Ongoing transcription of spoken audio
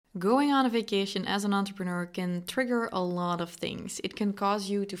Going on a vacation as an entrepreneur can trigger a lot of things. It can cause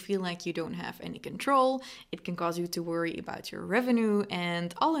you to feel like you don't have any control. It can cause you to worry about your revenue.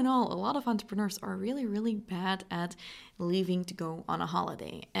 And all in all, a lot of entrepreneurs are really, really bad at leaving to go on a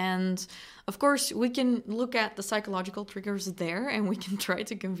holiday. And of course, we can look at the psychological triggers there and we can try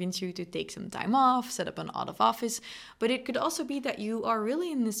to convince you to take some time off, set up an out of office. But it could also be that you are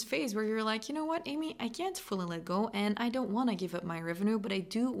really in this phase where you're like, you know what, Amy, I can't fully let go and I don't want to give up my revenue, but I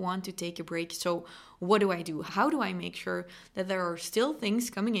do want to take a break. So what do I do? How do I make sure that there are still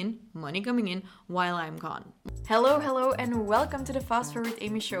things coming in, money coming in while I'm gone? Hello, and welcome to the Fast Forward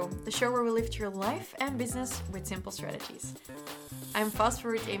Amy Show, the show where we lift your life and business with simple strategies. I'm Fast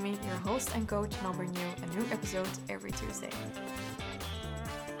Forward Amy, your host and coach, and I'll bring you a new episode every Tuesday.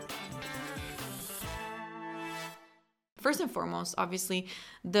 First and foremost, obviously,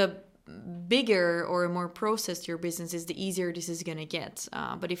 the bigger or more processed your business is, the easier this is going to get.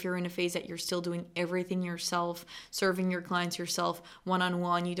 But if you're in a phase that you're still doing everything yourself, serving your clients yourself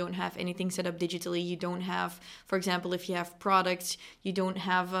one-on-one, you don't have anything set up digitally, you don't have, for example, if you have products, you don't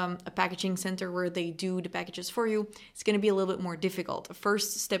have a packaging center where they do the packages for you, it's going to be a little bit more difficult. The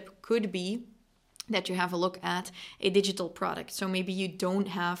first step could be that you have a look at a digital product. So maybe you don't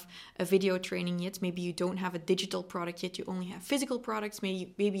have a video training yet. Maybe you don't have a digital product yet. You only have physical products.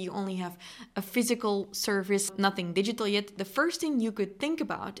 Maybe you only have a physical service, nothing digital yet. The first thing you could think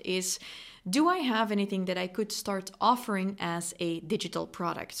about is, do I have anything that I could start offering as a digital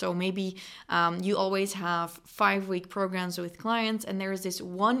product? So maybe you always have 5-week programs with clients, and there is this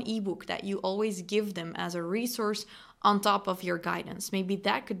one ebook that you always give them as a resource on top of your guidance. Maybe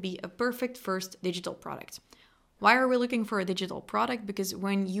that could be a perfect first digital product. Why are we looking for a digital product? Because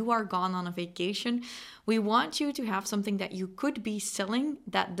when you are gone on a vacation, we want you to have something that you could be selling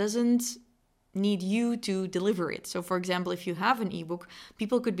that doesn't need you to deliver it. So for example, if you have an ebook,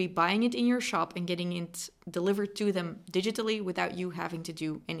 people could be buying it in your shop and getting it delivered to them digitally without you having to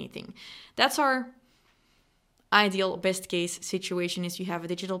do anything. That's our ideal best case situation, is you have a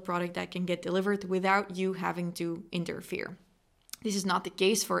digital product that can get delivered without you having to interfere. This is not the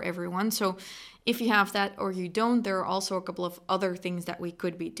case for everyone. So if you have that or you don't, there are also a couple of other things that we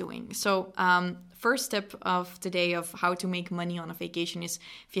could be doing. So first step of today of how to make money on a vacation is,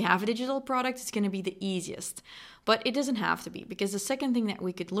 if you have a digital product, it's going to be the easiest. But it doesn't have to be, because the second thing that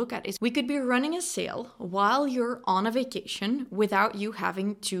we could look at is, we could be running a sale while you're on a vacation without you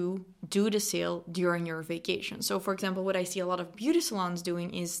having to do the sale during your vacation. So for example, what I see a lot of beauty salons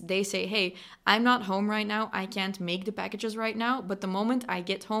doing is they say, hey, I'm not home right now. I can't make the packages right now, but the moment I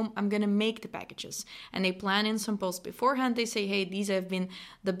get home, I'm going to make the packages. And they plan in some posts beforehand. They say, hey, these have been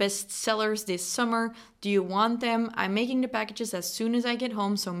the best sellers this summer. Do you want them? I'm making the packages as soon as I get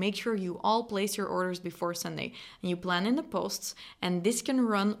home, so make sure you all place your orders before Sunday. And you plan in the posts, and this can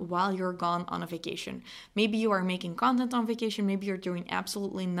run while you're gone on a vacation. Maybe you are making content on vacation, maybe you're doing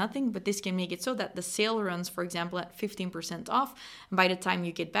absolutely nothing, but this can make it so that the sale runs, for example, at 15% off. And by the time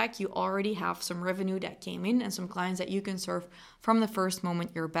you get back, you already have some revenue that came in and some clients that you can serve from the first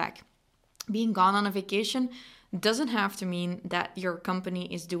moment you're back. Being gone on a vacation doesn't have to mean that your company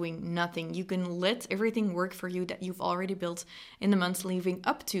is doing nothing. You can let everything work for you that you've already built in the months leading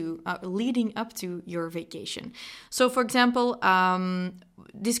up to your vacation. So for example,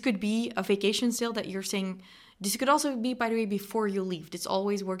 this could be a vacation sale that you're saying. This could also be, by the way, before you leave. This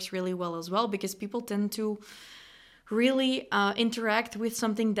always works really well as well, because people tend to really interact with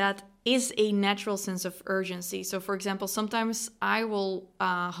something that is a natural sense of urgency. So for example, sometimes I will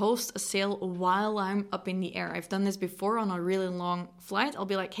host a sale while I'm up in the air. I've done this before on a really long flight. I'll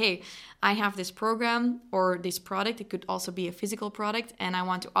be like, hey, I have this program or this product. It could also be a physical product, and I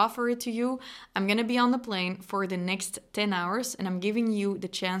want to offer it to you. I'm going to be on the plane for the next 10 hours, and I'm giving you the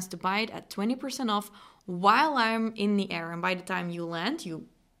chance to buy it at 20% off while I'm in the air. And by the time you land, you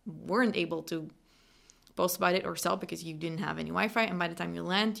weren't able to post about it or sell because you didn't have any Wi-Fi, and by the time you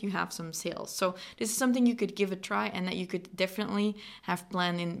land, you have some sales. So this is something you could give a try and that you could definitely have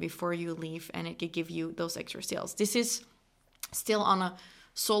planned in before you leave, and it could give you those extra sales. This is still on a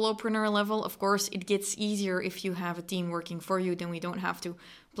solopreneur level. Of course, it gets easier if you have a team working for you, then we don't have to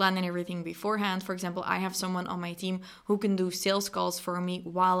plan in everything beforehand. For example, I have someone on my team who can do sales calls for me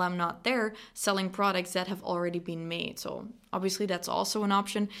while I'm not there, selling products that have already been made. So obviously that's also an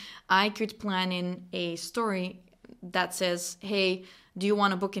option. I could plan in a story that says, hey, do you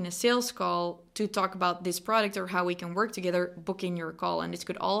want to book in a sales call to talk about this product or how we can work together, book in your call. And this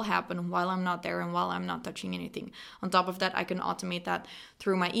could all happen while I'm not there and while I'm not touching anything. On top of that, I can automate that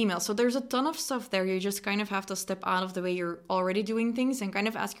through my email. So there's a ton of stuff there. You just kind of have to step out of the way you're already doing things and kind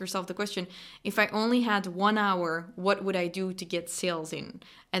of ask yourself the question, if I only had 1 hour, what would I do to get sales in?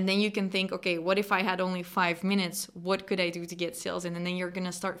 And then you can think, okay, what if I had only 5 minutes? What could I do to get sales in? And then you're going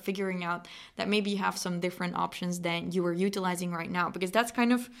to start figuring out that maybe you have some different options than you are utilizing right now, because that's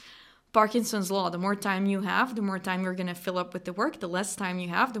kind of Parkinson's law. The more time you have, the more time you're going to fill up with the work. The less time you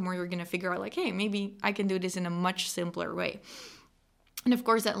have, the more you're going to figure out like, hey, maybe I can do this in a much simpler way. And of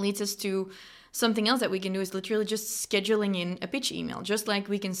course, that leads us to something else that we can do is literally just scheduling in a pitch email. Just like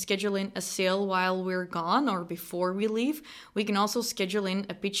we can schedule in a sale while we're gone or before we leave, we can also schedule in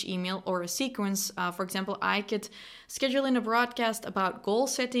a pitch email or a sequence. For example, I could schedule in a broadcast about goal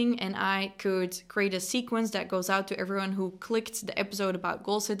setting, and I could create a sequence that goes out to everyone who clicked the episode about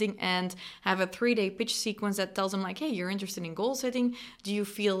goal setting and have a 3-day pitch sequence that tells them like, hey, you're interested in goal setting. Do you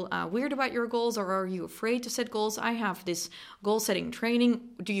feel weird about your goals, or are you afraid to set goals? I have this goal setting training.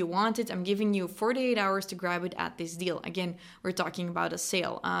 Do you want it? I'm giving you 48 hours to grab it at this deal. Again, we're talking about a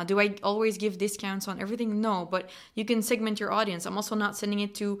sale. Do I always give discounts on everything? No, but you can segment your audience. I'm also not sending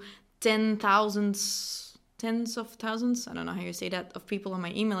it to tens of thousands, I don't know how you say that, of people on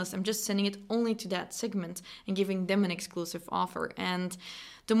my email list. I'm just sending it only to that segment and giving them an exclusive offer. And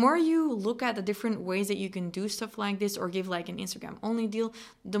the more you look at the different ways that you can do stuff like this or give like an Instagram only deal,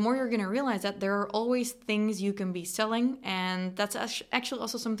 the more you're going to realize that there are always things you can be selling. And that's actually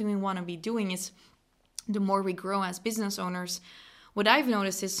also something we want to be doing, is the more we grow as business owners, what I've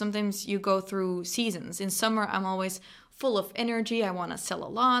noticed is sometimes you go through seasons. In summer, I'm always full of energy. I want to sell a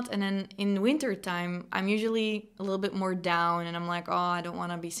lot. And then in winter time, I'm usually a little bit more down and I'm like, oh, I don't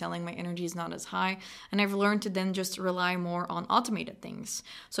want to be selling. My energy is not as high. And I've learned to then just rely more on automated things.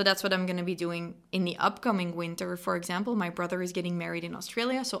 So that's what I'm going to be doing in the upcoming winter. For example, my brother is getting married in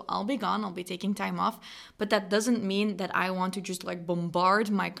Australia, so I'll be gone. I'll be taking time off. But that doesn't mean that I want to just like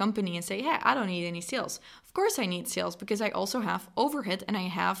bombard my company and say, hey, I don't need any sales. Of course I need sales, because I also have overhead and I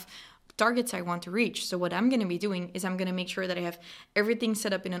have targets I want to reach. So what I'm going to be doing is I'm going to make sure that I have everything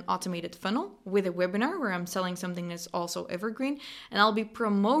set up in an automated funnel with a webinar where I'm selling something that's also evergreen, and I'll be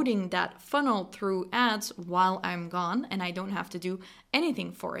promoting that funnel through ads while I'm gone, and I don't have to do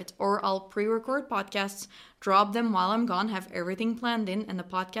anything for it. Or I'll pre-record podcasts, drop them while I'm gone, have everything planned in, and the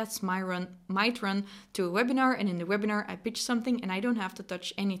podcasts might run to a webinar, and in the webinar I pitch something and I don't have to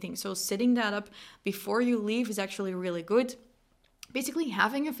touch anything. So setting that up before you leave is actually really good. Basically,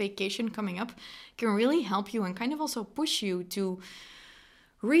 having a vacation coming up can really help you and kind of also push you to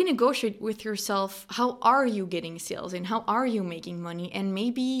renegotiate with yourself. How are you getting sales and how are you making money? And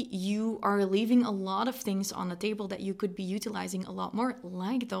maybe you are leaving a lot of things on the table that you could be utilizing a lot more,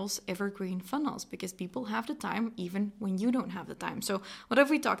 like those evergreen funnels, because people have the time even when you don't have the time. So what have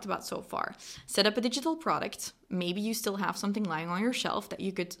we talked about so far? Set up a digital product. Maybe you still have something lying on your shelf that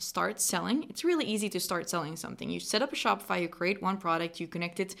you could start selling. It's really easy to start selling something. You set up a Shopify, you create one product, you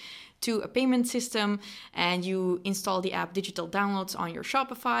connect it to a payment system, and you install the app Digital Downloads on your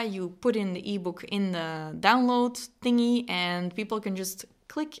Shopify. You put in the ebook in the download thingy, and people can just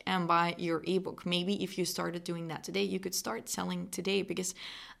click and buy your ebook. Maybe if you started doing that today, you could start selling today, because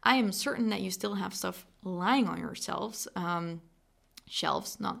I am certain that you still have stuff lying on your shelves,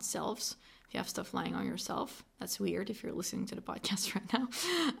 not selves. If you have stuff lying on yourself, that's weird if you're listening to the podcast right now.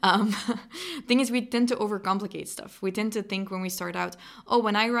 Thing is, we tend to overcomplicate stuff. We tend to think when we start out, oh,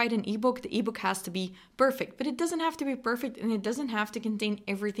 when I write an ebook, the ebook has to be perfect. But it doesn't have to be perfect, and it doesn't have to contain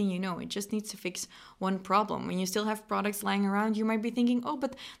everything you know. It just needs to fix one problem. When you still have products lying around, you might be thinking, oh,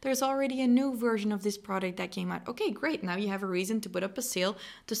 but there's already a new version of this product that came out. Okay, great. Now you have a reason to put up a sale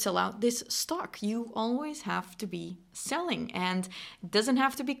to sell out this stock. You always have to be selling, and it doesn't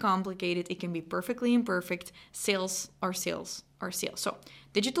have to be complicated. It can be perfectly imperfect. Sales are sales are sales. So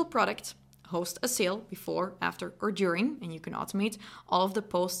digital product, host a sale before, after, or during, and you can automate all of the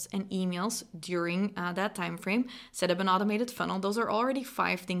posts and emails during that time frame. Set up an automated funnel. Those are already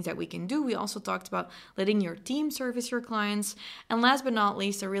 5 things that we can do. We also talked about letting your team service your clients. And last but not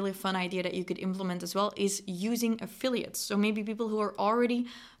least, a really fun idea that you could implement as well is using affiliates. So maybe people who are already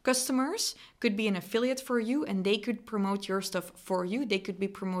customers could be an affiliate for you, and they could promote your stuff for you. They could be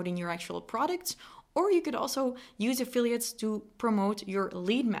promoting your actual products. Or you could also use affiliates to promote your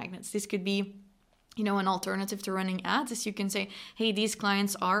lead magnets. This could be an alternative to running ads is you can say, hey, these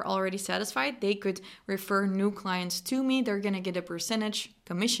clients are already satisfied. They could refer new clients to me. They're going to get a percentage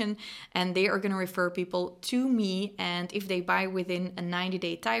commission and they are going to refer people to me. And if they buy within a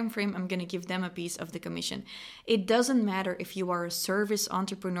 90-day time frame, I'm going to give them a piece of the commission. It doesn't matter if you are a service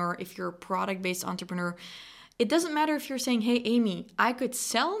entrepreneur, if you're a product-based entrepreneur. It doesn't matter if you're saying, hey, Amy, I could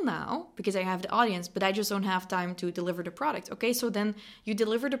sell now because I have the audience, but I just don't have time to deliver the product. Okay, so then you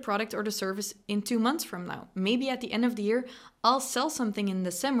deliver the product or the service in 2 months from now. Maybe at the end of the year, I'll sell something in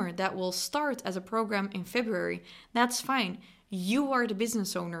December that will start as a program in February. That's fine. You are the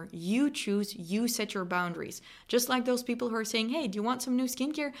business owner. You choose, you set your boundaries. Just like those people who are saying, hey, do you want some new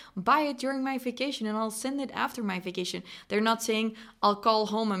skincare? Buy it during my vacation and I'll send it after my vacation. They're not saying, I'll call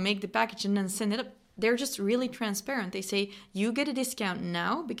home and make the package and then send it up. They're just really transparent. They say, you get a discount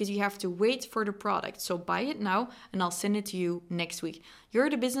now because you have to wait for the product. So buy it now and I'll send it to you next week. You're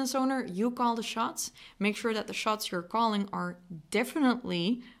the business owner. You call the shots. Make sure that the shots you're calling are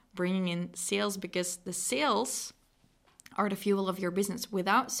definitely bringing in sales, because the sales are the fuel of your business.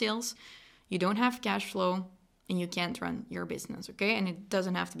 Without sales, you don't have cash flow and you can't run your business, okay? And it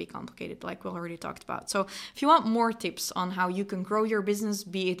doesn't have to be complicated, like we already talked about. So if you want more tips on how you can grow your business,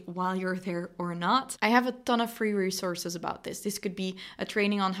 be it while you're there or not, I have a ton of free resources about this. This could be a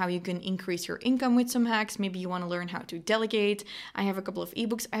training on how you can increase your income with some hacks. Maybe you want to learn how to delegate. I have a couple of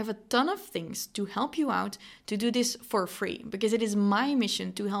ebooks. I have a ton of things to help you out to do this for free, because it is my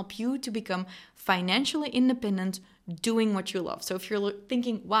mission to help you to become financially independent, doing what you love. So if you're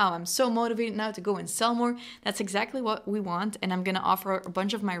thinking, wow, I'm so motivated now to go and sell more, that's exactly what we want. And I'm going to offer a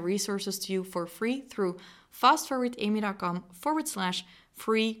bunch of my resources to you for free through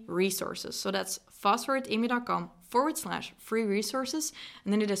fastforwardamy.com/free resources. So that's fastforwardamy.com/free resources.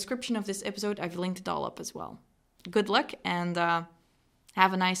 And in the description of this episode, I've linked it all up as well. Good luck and have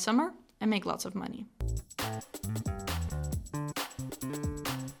a nice summer and make lots of money.